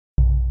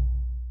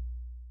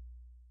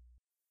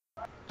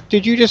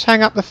Did you just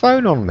hang up the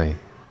phone on me?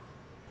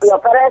 Your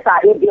parents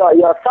are idiots.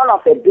 You're son of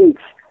a bitch.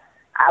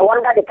 I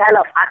wonder the kind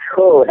of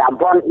asshole that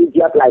born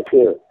idiot like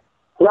you.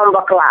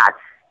 Number class.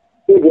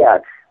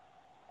 Idiot.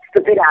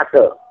 Stupid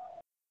asshole.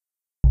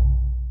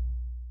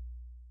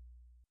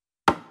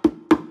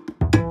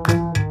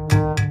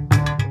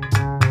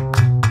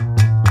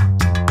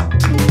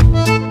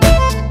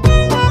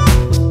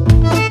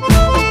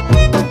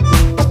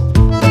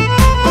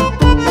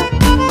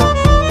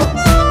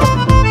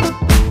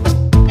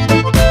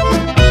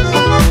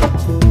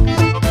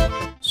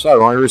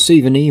 So I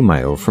receive an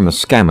email from a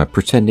scammer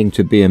pretending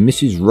to be a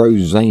Mrs.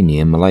 Rose Zaney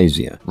in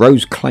Malaysia.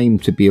 Rose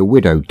claimed to be a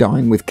widow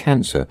dying with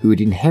cancer who had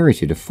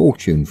inherited a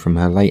fortune from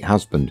her late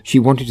husband. She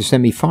wanted to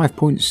send me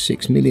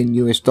 $5.6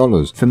 million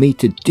for me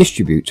to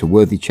distribute to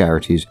worthy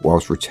charities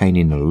whilst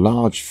retaining a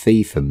large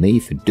fee for me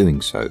for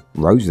doing so.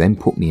 Rose then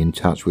put me in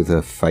touch with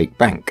her fake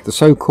bank. The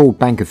so-called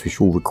bank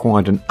official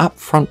required an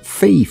upfront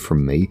fee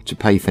from me to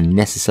pay for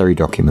necessary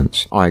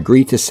documents. I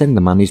agreed to send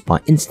the monies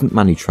by instant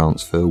money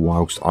transfer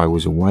whilst I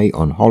was away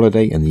on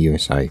holiday in the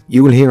USA.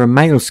 You will hear a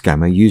male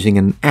scammer using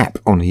an app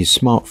on his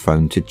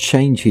smartphone to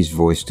change his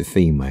voice to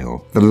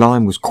female. The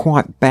line was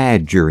quite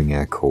bad during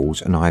our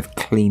calls and I have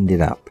cleaned it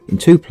up. In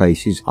 2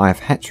 places I have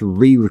had to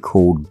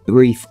re-record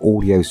brief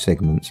audio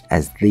segments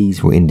as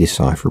these were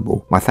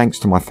indecipherable. My thanks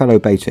to my fellow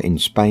beta in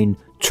Spain,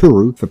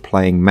 Turu, for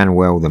playing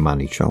Manuel the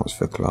money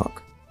transfer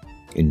clerk.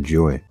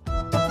 Enjoy.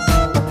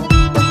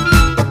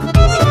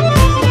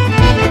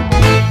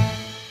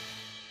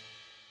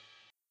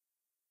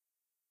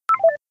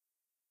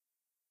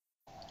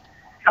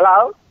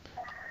 Hello?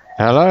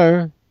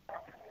 Hello?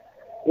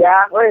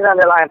 Yeah, who is on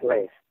the line,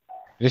 please?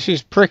 This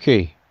is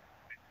Pricky.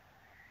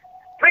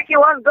 Ricky,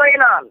 what's going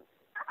on?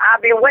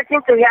 I've been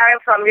waiting to hear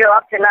from you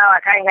up to now. I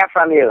can't hear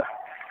from you.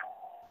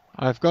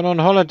 I've gone on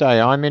holiday.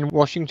 I'm in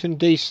Washington,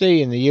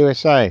 D.C. in the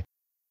USA.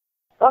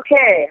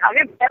 Okay, have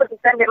you been able to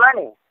send the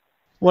money?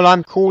 Well,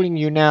 I'm calling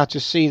you now to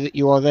see that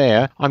you are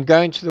there. I'm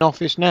going to the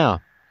office now.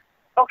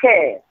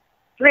 Okay.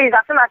 Please,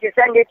 as soon as you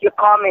send it, you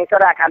call me so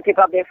that I can pick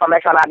up the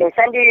information. I've been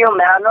sending you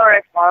mail, no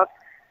response,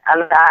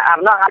 and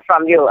I've not heard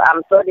from you.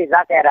 I'm so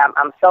deserted.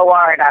 I'm so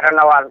worried. I don't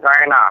know what's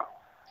going on.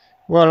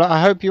 Well,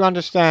 I hope you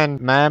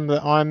understand, ma'am,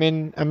 that I'm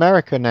in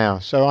America now,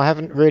 so I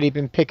haven't really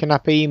been picking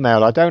up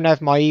email. I don't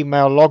have my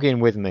email login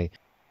with me.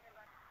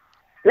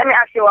 Let me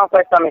ask you one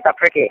question, Mr.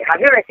 Pricky.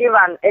 Have you received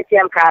an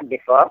ATM card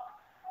before?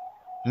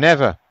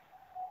 Never.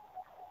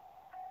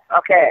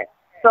 Okay.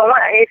 So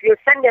if you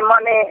send the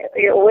money,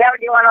 where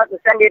do you want us to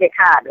send you the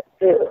card?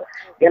 To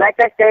the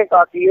United States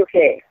or to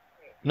UK?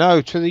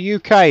 No, to the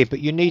UK,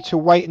 but you need to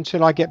wait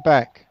until I get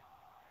back.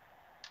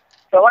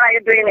 So what are you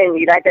doing in the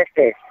United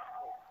States?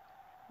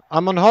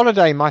 I'm on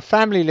holiday. My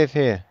family live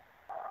here.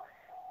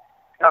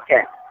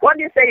 Okay. What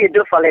do you say you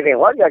do for a living?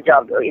 What's your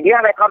job? Do you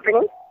have a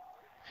company?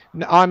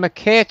 No, I'm a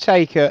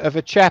caretaker of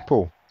a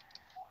chapel.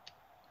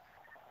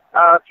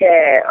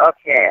 Okay.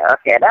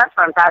 That's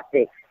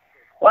fantastic.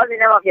 What's the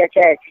name of your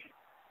church?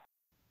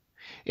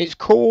 It's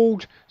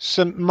called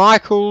St.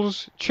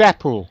 Michael's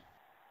Chapel.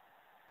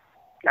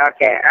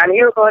 Okay. And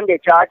you own the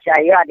church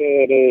and you are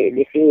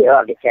the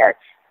CEO of the church?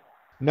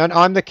 No,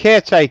 I'm the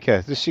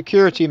caretaker, the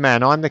security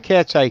man. I'm the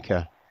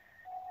caretaker.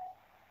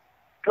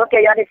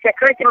 Okay, you're the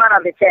security man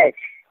of the church?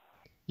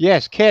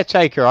 Yes,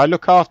 caretaker. I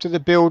look after the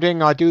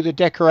building. I do the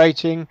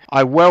decorating.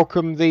 I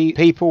welcome the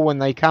people when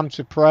they come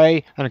to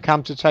pray and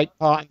come to take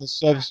part in the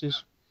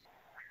services.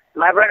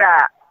 My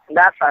brother,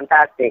 that's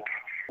fantastic.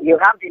 You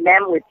have the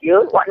name with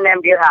you. What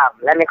name do you have?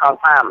 Let me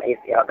confirm if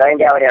you're going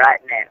there with the right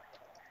name.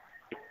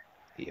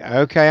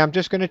 Okay, I'm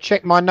just going to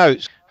check my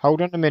notes.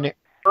 Hold on a minute.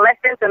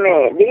 Listen to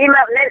me. The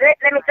email.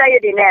 Let me tell you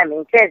the name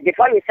in case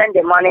before you send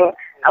the money.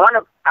 I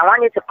want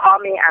you to call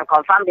me and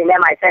confirm the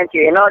name I sent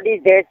you. You know,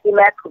 these days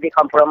email could be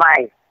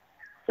compromised,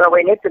 so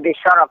we need to be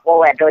sure of what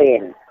we're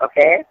doing.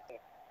 Okay?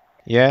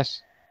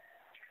 Yes.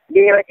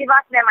 The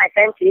receiver's name I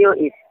sent to you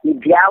is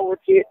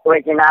Ibiawuchi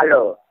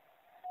Reginalo.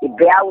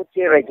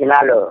 Ibiawuchi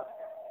Reginalo.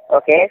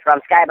 Okay, from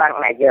Skybank,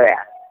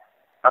 Nigeria.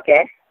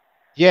 Okay?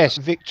 Yes,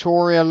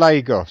 Victoria,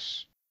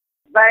 Lagos.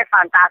 Very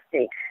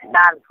fantastic.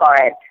 That's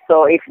correct.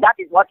 So if that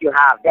is what you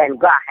have, then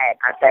go ahead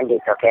and send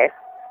it, okay?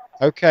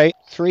 Okay,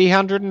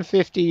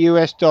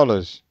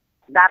 $350.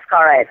 That's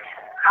correct.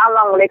 How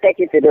long will it take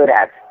you to do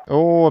that?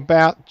 Oh,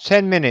 about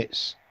 10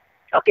 minutes.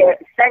 Okay,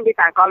 send it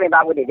and call me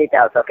back with the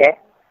details, okay?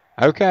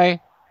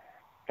 Okay.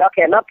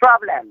 Okay, no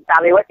problem.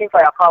 I'll be waiting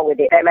for your call with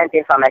the payment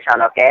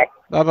information, okay?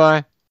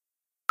 Bye-bye.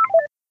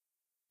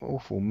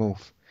 Awful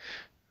move.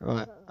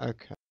 Right,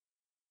 okay.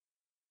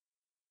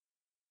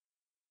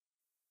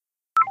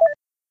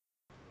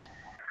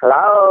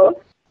 Hello?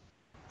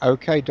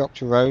 Okay,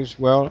 Dr. Rose.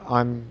 Well,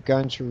 I'm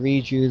going to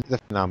read you the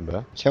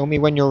number. Tell me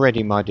when you're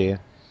ready, my dear.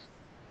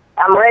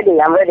 I'm ready.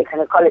 Can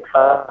you call it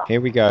for?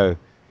 Here we go.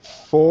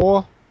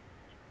 4.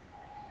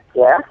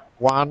 Yeah?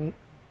 1.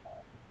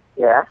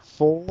 Yeah?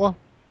 4.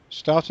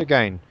 Start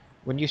again.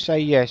 When you say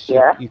yes,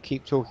 Yeah? you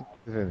keep talking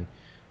to me.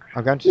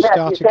 I'm going to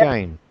start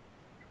again.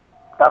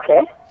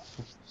 Okay.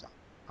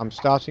 I'm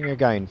starting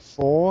again.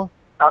 4.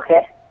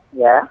 Okay.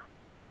 Yeah?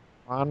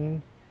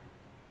 1.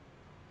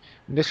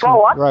 Listen,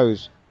 For what?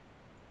 Rose.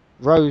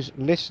 Rose,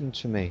 listen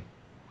to me.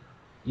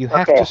 You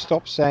have Okay. to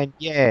stop saying,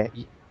 yeah.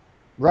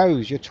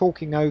 Rose, you're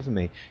talking over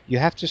me. You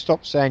have to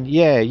stop saying,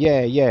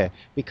 yeah,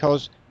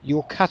 because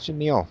you're cutting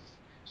me off.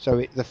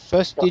 So the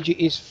first digit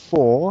is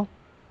 4.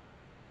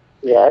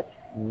 Yes.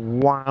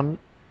 1.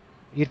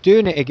 You're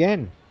doing it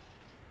again.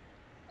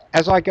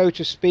 As I go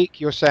to speak,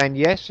 you're saying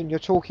yes, and you're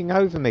talking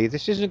over me.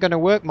 This isn't going to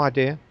work, my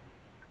dear.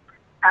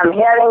 I'm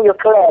hearing you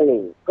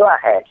clearly. Go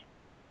ahead.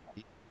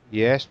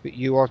 Yes, but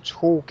you are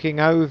talking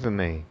over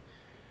me.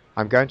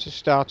 I'm going to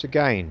start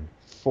again.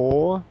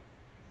 4,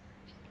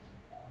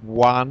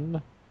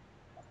 1,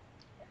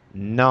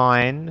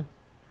 9,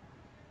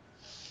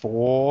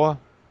 4,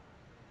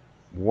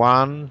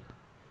 1,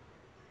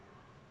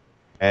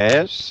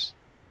 S,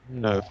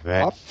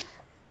 November,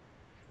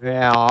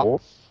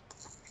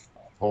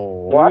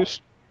 What?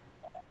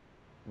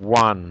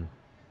 1.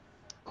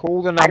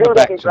 Call the I number didn't get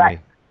back it to right.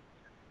 me.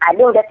 I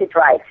didn't get it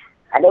right.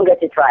 I didn't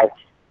get it right.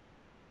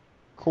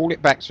 Call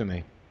it back to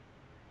me.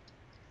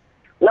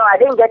 No, I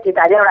didn't get it.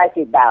 I didn't write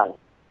it down.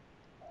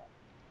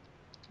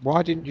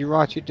 Why didn't you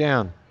write it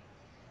down?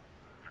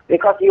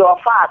 Because you are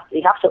fast.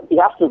 You have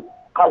to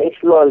call it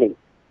slowly.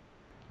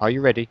 Are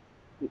you ready?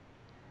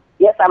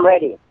 Yes, I'm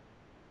ready.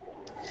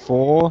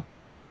 4,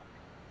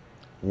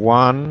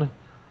 1,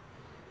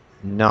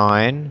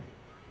 9,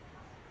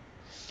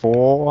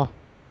 4,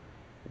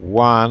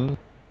 1,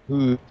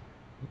 who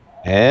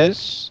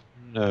S,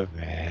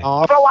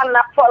 November.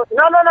 419.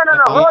 No.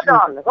 Hold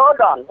on.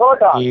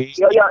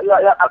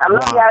 I'm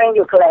not hearing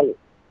you clearly.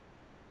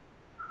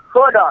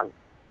 Hold on.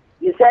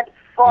 You said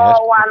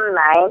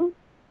 419.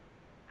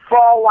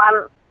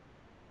 41.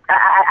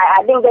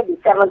 I didn't get the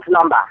 7th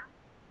number.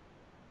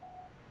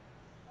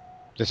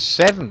 The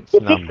 7th The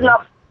number? 6th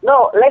number.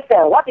 No,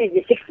 listen. What is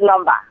the 6th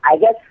number? I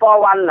get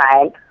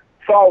 419,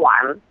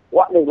 41.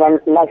 What is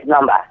the next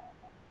number?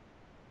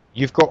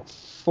 You've got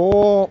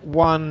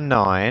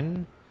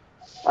 419,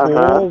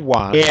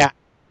 41. Yeah.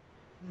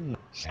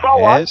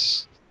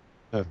 Yes.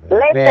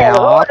 Listen,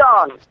 hold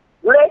on.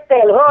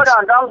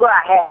 Don't go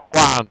ahead.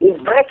 1.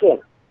 It's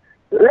breaking.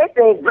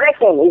 Listen,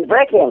 it's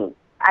breaking.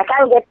 I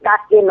can't get that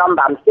same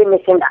number. I'm still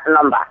missing that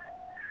number.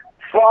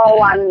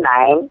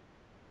 419.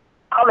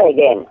 Come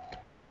again,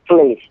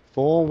 please.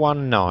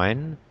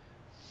 419,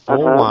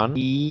 41.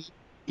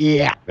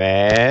 Yeah.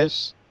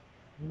 Yes.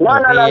 No.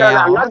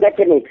 I'm not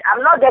getting it.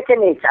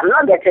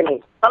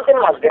 Something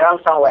must be wrong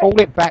somewhere. Call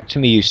it back to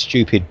me, you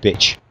stupid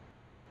bitch.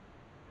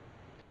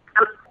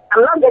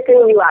 I'm not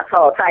getting you at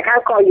all, so I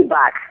can't call you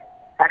back.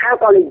 I can't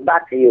call it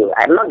back to you.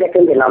 I'm not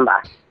getting the number.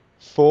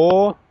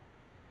 4,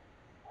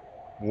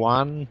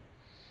 1,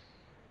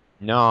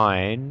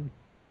 9,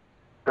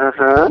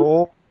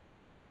 4,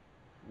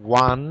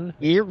 1.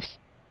 Yes.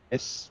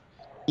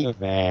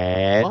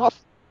 No.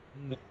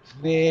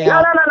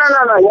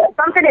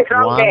 Something is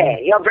wrong there.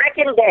 You're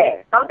breaking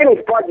there. Something is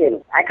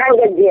buzzing. I can't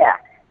get there.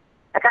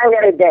 I can't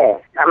get it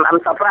there. I'm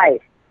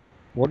surprised.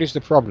 What is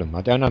the problem?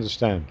 I don't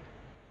understand.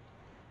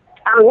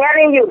 I'm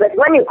hearing you, but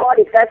when you call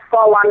the first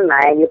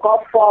 419, you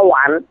call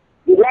 41.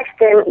 The next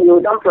thing, you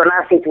don't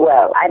pronounce it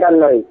well. I don't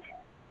know it.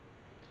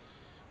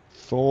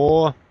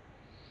 4,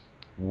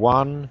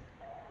 1,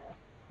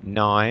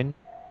 9,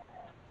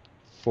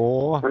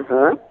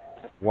 4,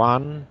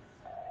 1,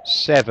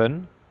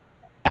 7.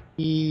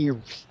 Yeah.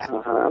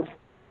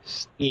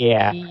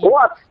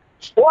 What?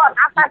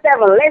 After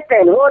 7,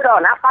 listen, hold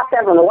on. After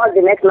 7, what's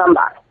the next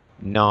number?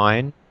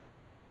 9.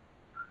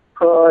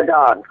 Hold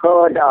on.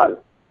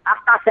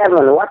 After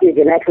 7, what is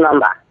the next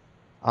number?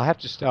 I have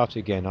to start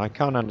again. I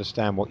can't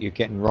understand what you're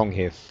getting wrong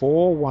here.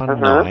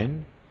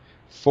 419,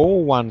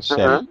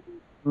 417.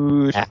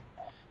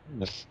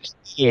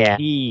 Yeah.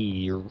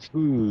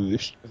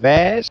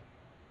 There's.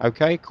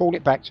 Okay, call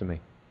it back to me.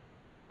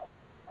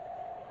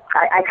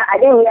 I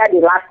didn't hear the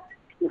last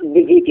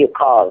digit you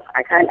called.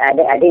 I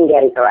didn't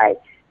get it right.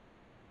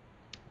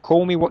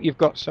 Call me what you've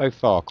got so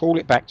far. Call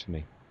it back to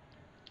me.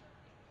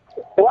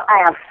 What I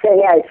have said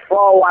here is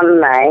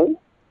 419,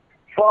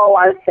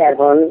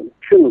 417,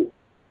 2.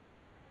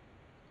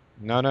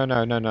 No.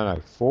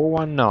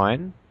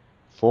 419,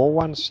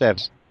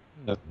 417.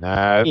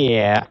 No.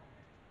 Yeah.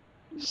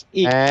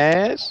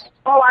 Yes.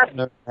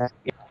 No.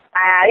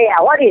 Area.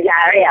 What is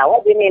area?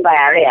 What do you mean by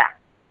area?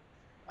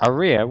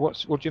 Area?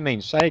 What do you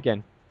mean? Say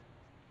again.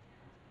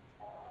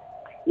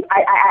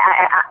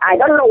 I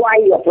don't know why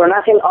you're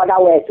pronouncing other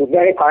words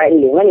very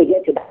correctly. When you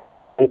get to that,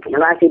 you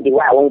pronounce it the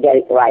way I won't get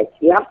it right.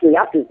 You have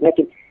to make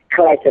it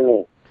clear to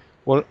me.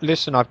 Well,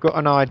 listen, I've got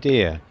an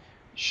idea.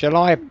 Shall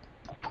I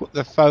put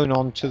the phone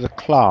on to the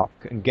clerk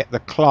and get the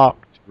clerk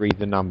to read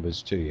the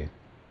numbers to you?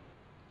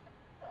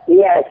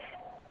 Yes.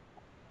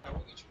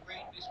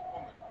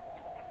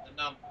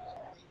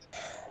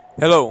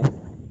 Hello.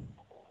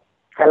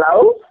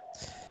 Hello?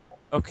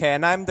 Okay,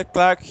 and I'm the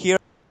clerk here.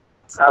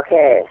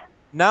 Okay.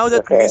 Now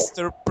that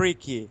Mr.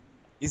 Pricky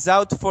is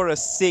out for a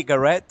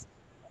cigarette,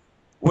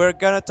 we're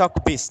gonna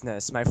talk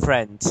business, my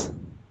friend.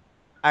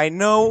 I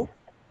know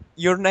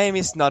your name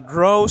is not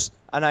Rose.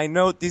 and I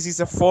know this is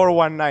a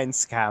 419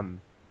 scam.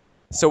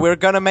 So we're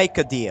gonna make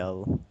a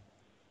deal.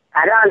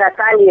 I don't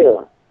understand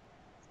you.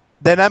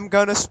 Then I'm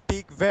gonna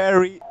speak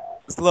very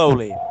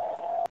slowly.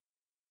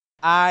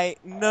 I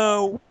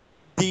know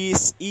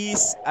this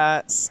is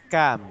a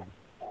scam,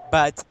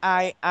 but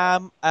I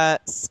am a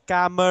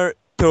scammer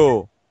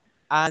too,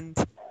 and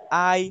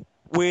I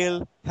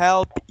will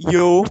help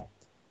you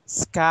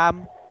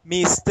scam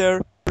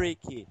Mr.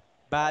 Bricky,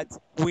 but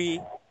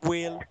we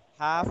will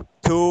have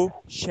to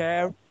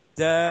share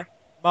the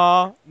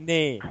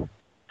money.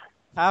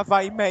 Have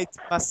I made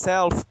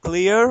myself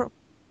clear?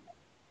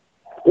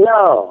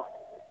 No.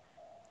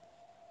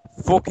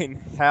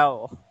 Fucking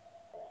hell.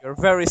 You're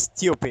very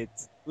stupid.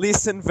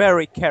 Listen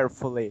very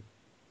carefully.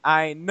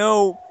 I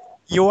know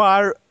you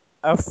are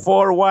a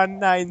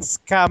 419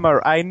 scammer.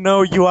 I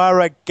know you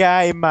are a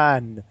guy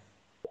man.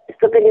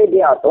 Stupid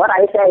idiot. What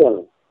are you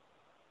saying?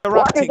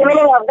 What is the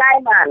meaning of guy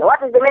man?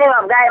 What is the meaning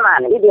of guy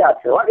man? Idiot.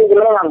 What is the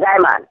meaning of guy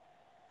man?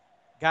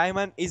 Guy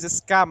man is a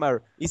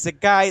scammer. He's a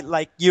guy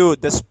like you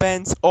that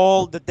spends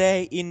all the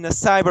day in a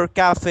cyber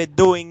cafe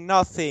doing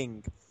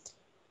nothing.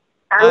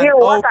 And you,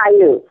 what are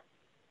you?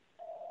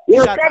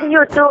 You said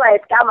you too are a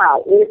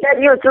scammer. You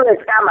said you too a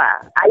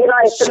scammer. Are you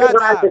not a stupid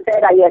man to say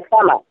that you're a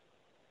scammer?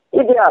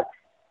 Idiot.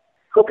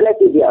 Hopeless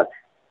idiot.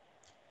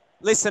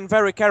 Listen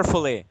very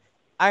carefully.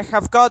 I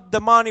have got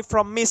the money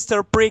from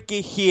Mr.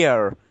 Bricky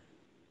here.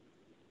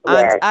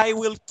 Yes. And I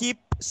will keep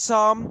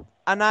some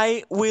and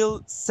I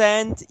will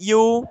send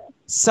you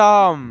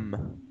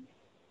some.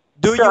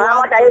 So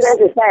how much are you going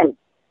to send?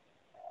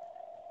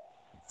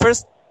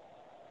 First,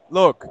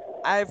 look,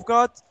 I've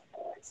got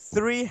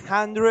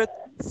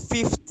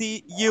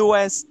 $350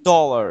 US.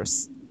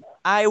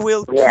 I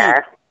will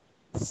keep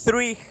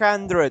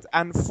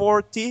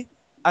 340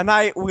 and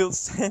I will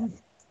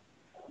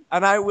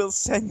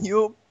send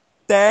you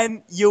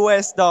 $10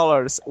 US.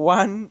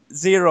 10.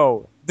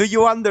 Do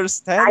you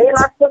understand? Are you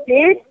not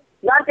stupid?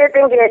 Don't you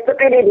think you're a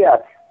stupid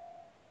idiot?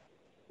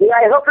 You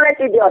are a hopeless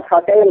idiot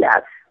for saying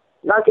that.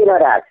 Don't you know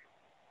that?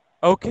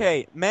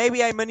 Okay,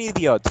 maybe I'm an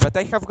idiot, but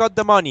I have got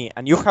the money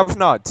and you have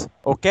not,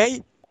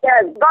 okay?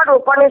 Yes, God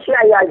will punish you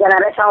and your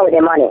generation with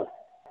the money.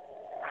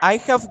 I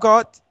have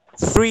got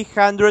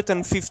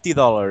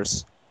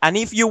 $350. And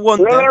if you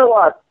want meaning them,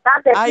 what?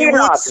 That's a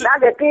peanut.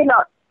 That's a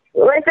peanut.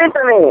 Listen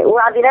to me. We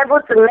have been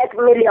able to make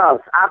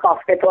millions out of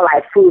people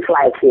like fools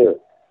like you.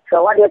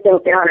 So what do you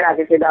think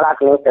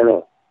 $350 means to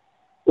me?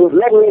 We've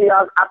made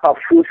millions out of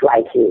fools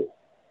like you.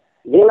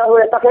 Do you know who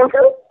you're talking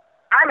to?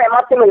 I'm a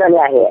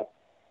multi-millionaire here.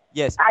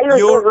 Yes. I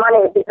use this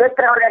money to pay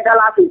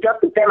 $300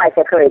 just to pay my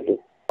security.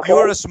 Okay?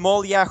 You're a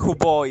small Yahoo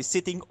boy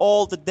sitting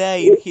all the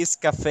day in his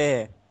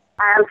cafe.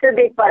 I am too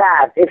big for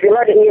that. If you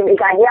know, if you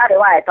can hear the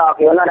way I talk,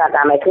 you know that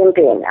I'm a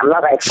kingpin. I'm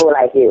not a fool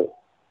like you.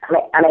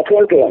 I'm a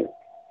kingpin.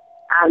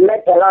 I've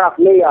made a lot of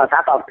millions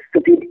out of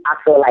stupid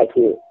asshole like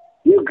you.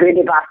 You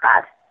greedy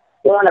bastard.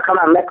 You want to come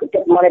and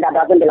take money that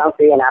doesn't belong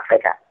to you in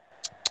Africa.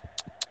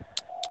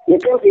 You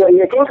think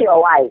you're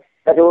wise,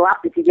 but you will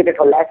have to teach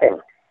people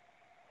lessons.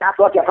 That's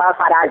what your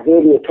forefathers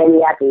did in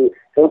Kenya to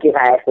think you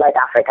can exploit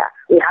Africa.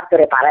 We have to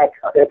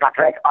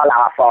repatriate all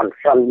our funds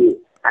from you.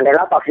 And a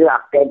lot of you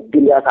have paid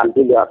billions and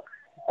billions.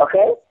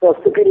 Okay? So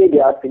stupid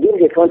idiots, give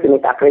the phone to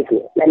Mr.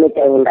 Freaky. Let me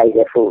tell him that he's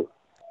a fool.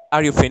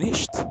 Are you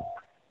finished?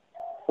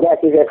 Yes,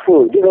 he's a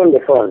fool. Give him the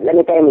phone. Let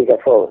me tell him he's a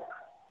fool.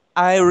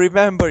 I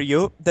remember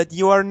you that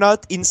you are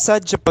not in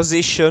such a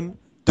position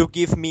to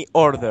give me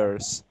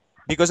orders.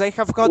 Because I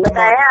have got money.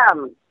 I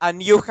am.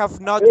 And you have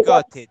not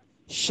got it.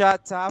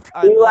 Shut up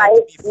and let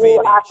me finish.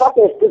 You are such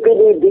a stupid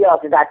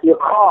idiot that you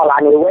call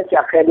and you waste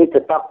your credit to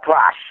talk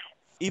trash.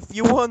 If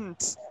you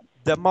want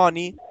the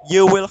money,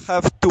 you will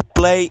have to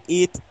play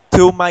it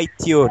to my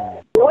tune.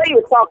 The way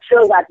you talk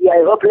shows that you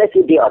are a hopeless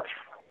idiot.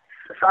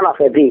 Son of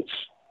a bitch.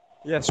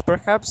 Yes,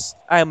 perhaps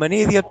I'm an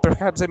idiot,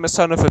 perhaps I'm a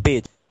son of a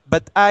bitch.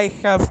 But I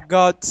have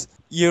got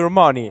your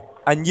money,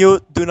 and you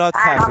do not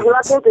have it. I have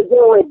nothing to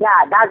do with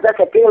that. That's just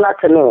a peanut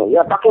to me.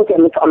 You're talking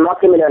to a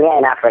multi-millionaire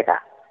in Africa.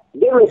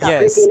 Give me some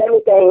pretty, let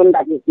me tell him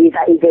that he's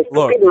a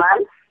stupid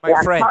man. My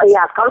friend. He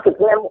has come to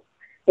claim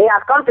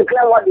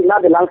what did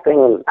not belong to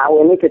him, and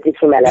we need to teach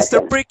him a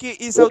lesson. Mr. Bricky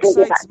is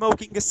outside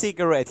smoking a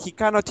cigarette. He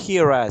cannot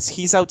hear us.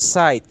 He's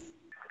outside.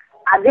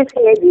 At this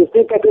age, he's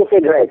still taking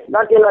cigarettes.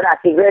 Don't you know that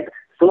cigarette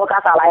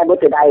smokers are liable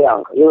to die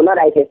young? You know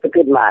that he's a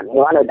stupid man. He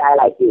want to die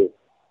like you.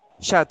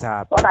 Shut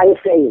up. What are you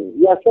saying?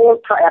 You're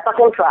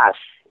talking trash.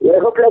 You're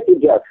a hopeless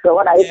idiot. So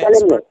what are you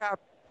telling me?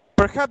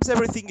 Perhaps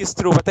everything is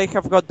true, but I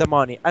have got the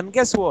money. And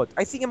guess what?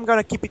 I think I'm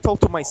gonna keep it all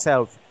to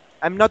myself.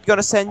 I'm not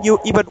gonna send you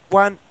even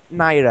 1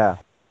 naira.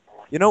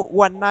 You know,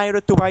 1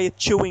 naira to buy a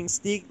chewing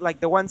stick like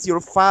the ones your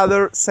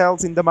father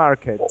sells in the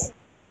market.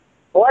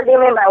 What do you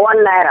mean by 1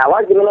 naira?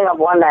 What's the meaning of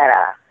 1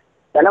 naira?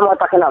 You're not more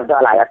talking of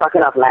dollar, you're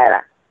talking of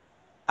naira.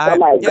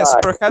 Yes,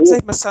 God. Perhaps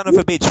I'm a son of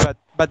a bitch,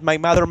 but my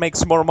mother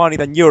makes more money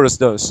than yours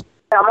does.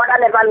 Your mother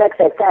never makes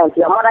a sense.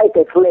 Your mother is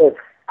a slave.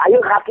 Are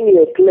you happy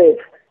you're a slave?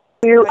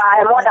 You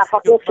are a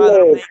motherfucking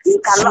slave.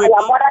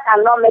 Your mother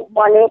cannot make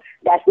money.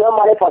 There's no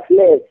money for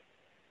slaves.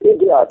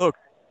 Idiot. Look,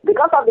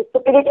 Because of the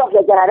stupidity of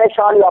your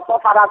generation, your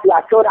forefathers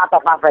were sold out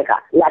of Africa.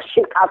 You are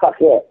shipped out of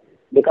here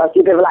because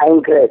you people are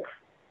ingrate.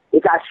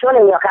 It has shown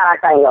in your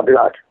character and your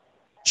blood.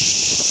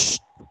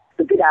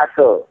 Stupid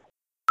asshole.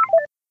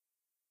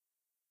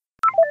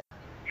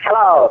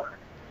 Hello.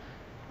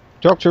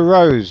 Dr.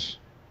 Rose,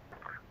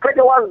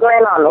 Pretty, what's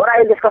going on? What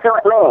are you discussing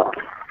with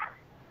me?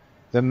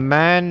 the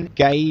man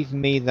gave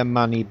me the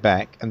money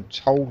back and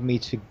told me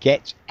to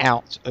get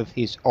out of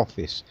his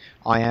office.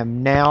 I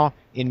am now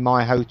in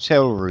my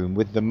hotel room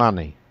with the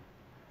money.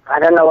 I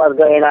don't know what's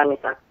going on,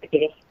 Mr.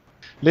 Pretty.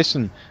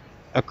 Listen,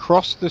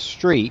 across the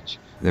street...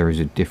 There is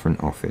a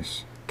different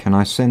office. Can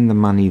I send the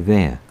money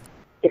there?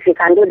 If you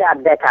can do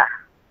that better.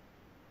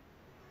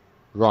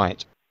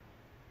 Right.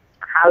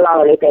 How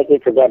long will it take you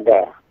to get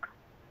there?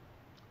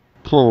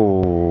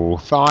 Oh,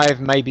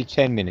 5, maybe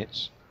 10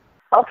 minutes.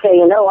 Okay,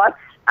 you know what?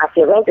 As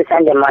you're going to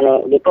send the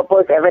money, the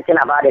purpose, everything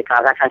about the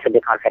transaction should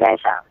be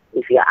confidential.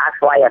 If you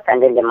ask why you're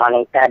sending the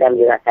money, tell them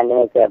you are sending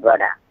it to a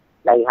brother.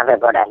 That you have a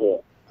brother here.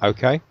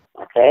 Okay.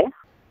 Okay?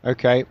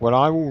 Okay, well,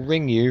 I will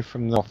ring you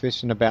from the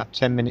office in about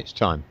 10 minutes'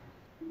 time.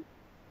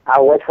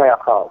 I'll wait for your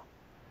call.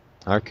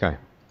 Okay.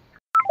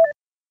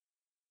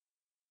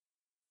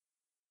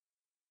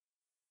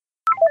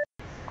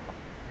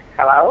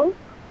 Hello?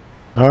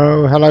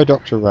 Oh, hello,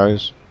 Dr.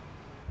 Rose.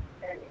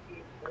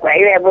 Were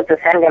you able to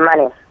send the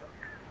money?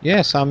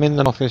 Yes, I'm in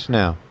the office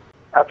now.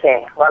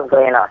 Okay, what's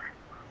going on?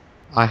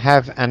 I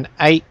have an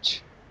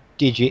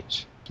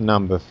 8-digit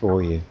number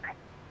for you.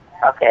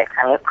 Okay,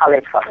 can you call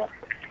it for me?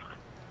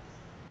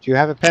 Do you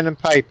have a pen and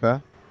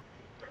paper?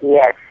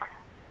 Yes.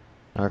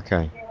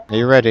 Okay. Are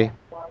you ready?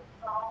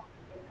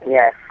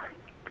 Yes.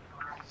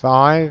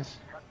 5,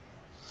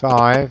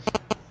 5,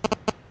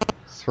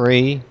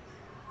 3,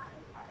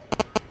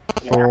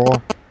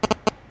 4,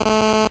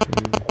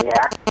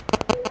 Yeah.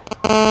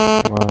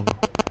 1.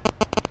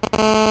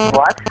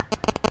 What?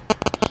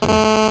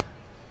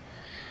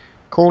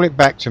 Call it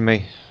back to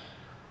me.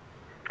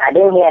 I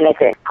didn't hear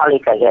anything. Call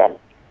it again.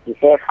 You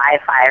say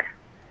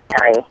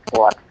 553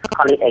 what?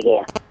 Call it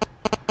again.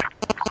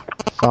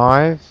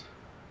 5,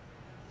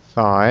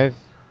 5.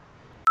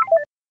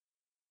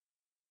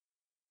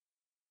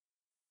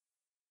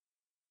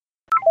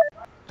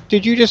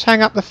 Did you just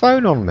hang up the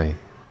phone on me?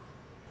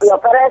 Your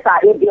parents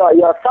are idiot.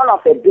 You're son of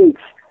a bitch.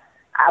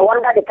 I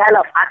wonder the kind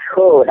of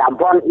asshole that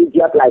born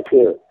idiot like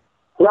you.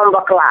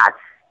 Number class.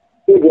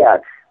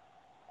 Idiot.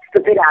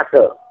 Stupid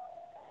asshole.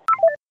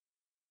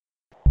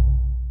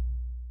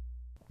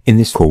 In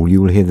this call,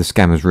 you will hear the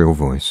scammer's real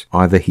voice.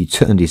 Either he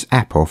turned his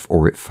app off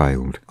or it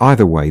failed.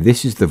 Either way,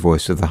 this is the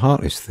voice of the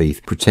heartless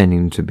thief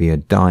pretending to be a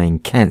dying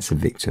cancer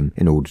victim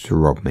in order to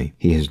rob me.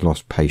 He has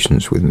lost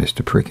patience with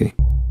Mr. Pricky.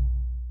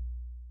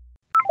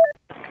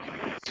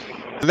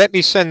 Let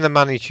me send the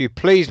money to you,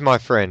 please, my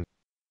friend.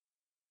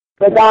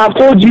 But I have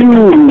told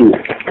you,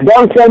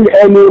 don't send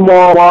any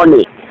more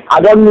money. I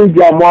don't need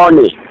your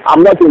money.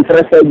 I'm not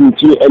interested with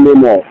you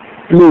anymore.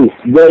 Please,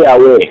 go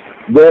away.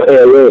 Go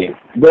away.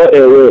 Go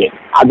away.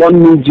 I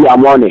don't need your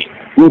money.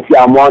 Eat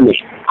your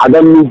money. I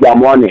don't need your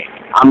money.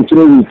 I'm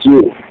through with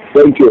you.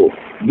 Thank you.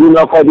 Do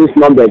not call this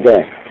number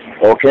again.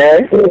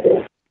 Okay?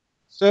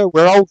 Sir,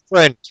 we're old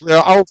friends.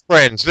 We're old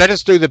friends. Let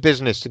us do the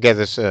business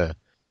together, sir.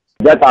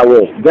 Get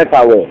away. Get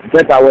away.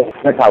 Get away.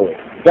 Get away.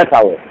 Get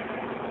away.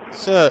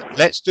 Sir,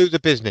 let's do the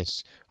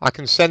business. I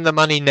can send the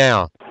money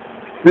now.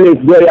 Please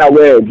go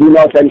away. Do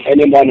not send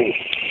any money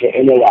to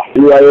anyone.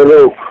 You are a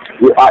rogue.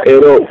 You are a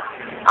rogue.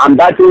 I'm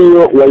batting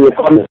you when you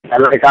come to the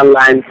American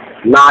line.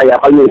 Now you're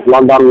calling it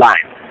London line.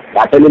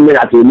 You're telling me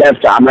that you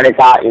left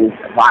America in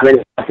 5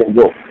 minutes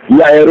ago.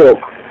 You are a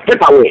rogue.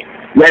 Get away.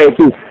 You are a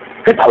thief.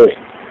 Get away.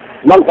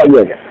 Don't come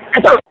here again.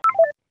 Get away.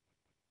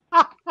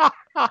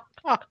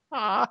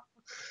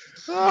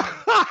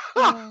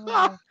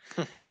 I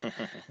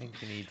think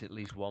he needs at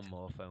least one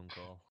more phone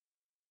call.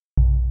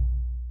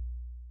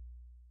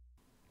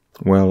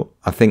 Well,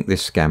 I think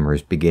this scammer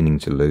is beginning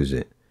to lose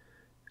it.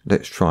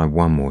 Let's try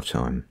one more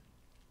time.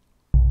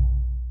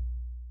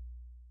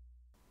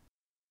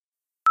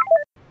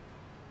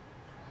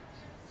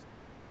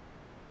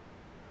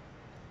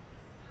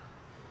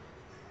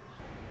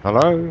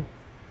 Hello?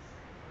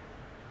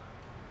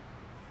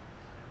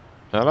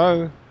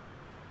 Hello?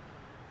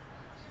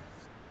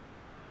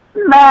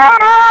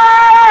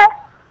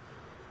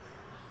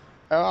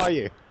 How are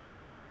you?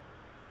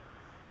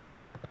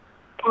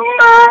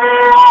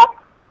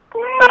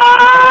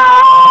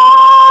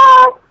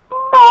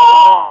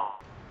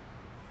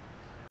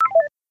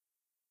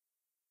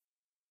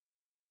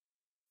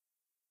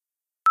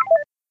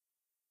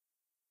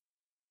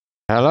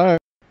 Hello?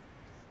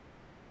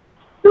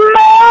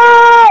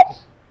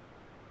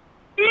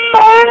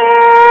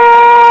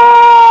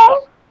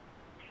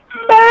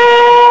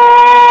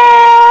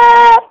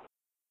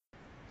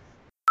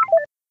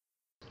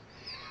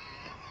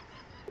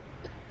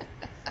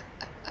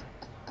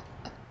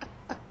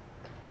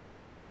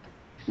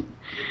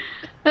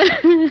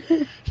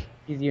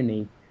 He's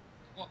unique.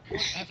 What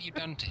have you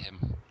done to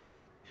him?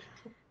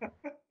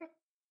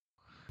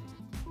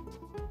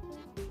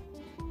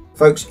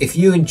 Folks, if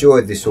you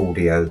enjoyed this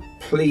audio,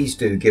 please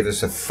do give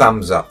us a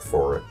thumbs up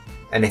for it.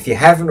 And if you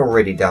haven't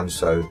already done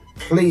so,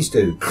 please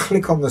do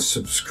click on the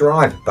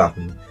subscribe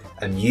button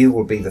and you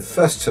will be the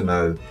first to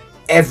know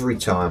every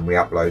time we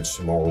upload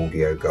some more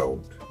audio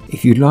gold.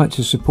 If you'd like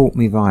to support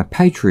me via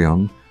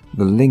Patreon,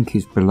 the link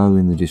is below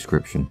in the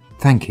description.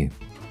 Thank you.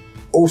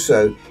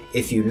 Also,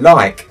 if you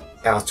like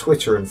our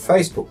Twitter and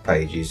Facebook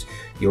pages,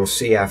 you'll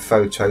see our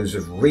photos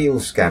of real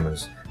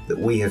scammers that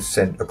we have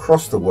sent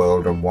across the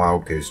world on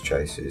wild goose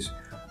chases,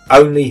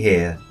 only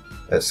here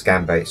at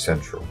ScamBait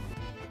Central.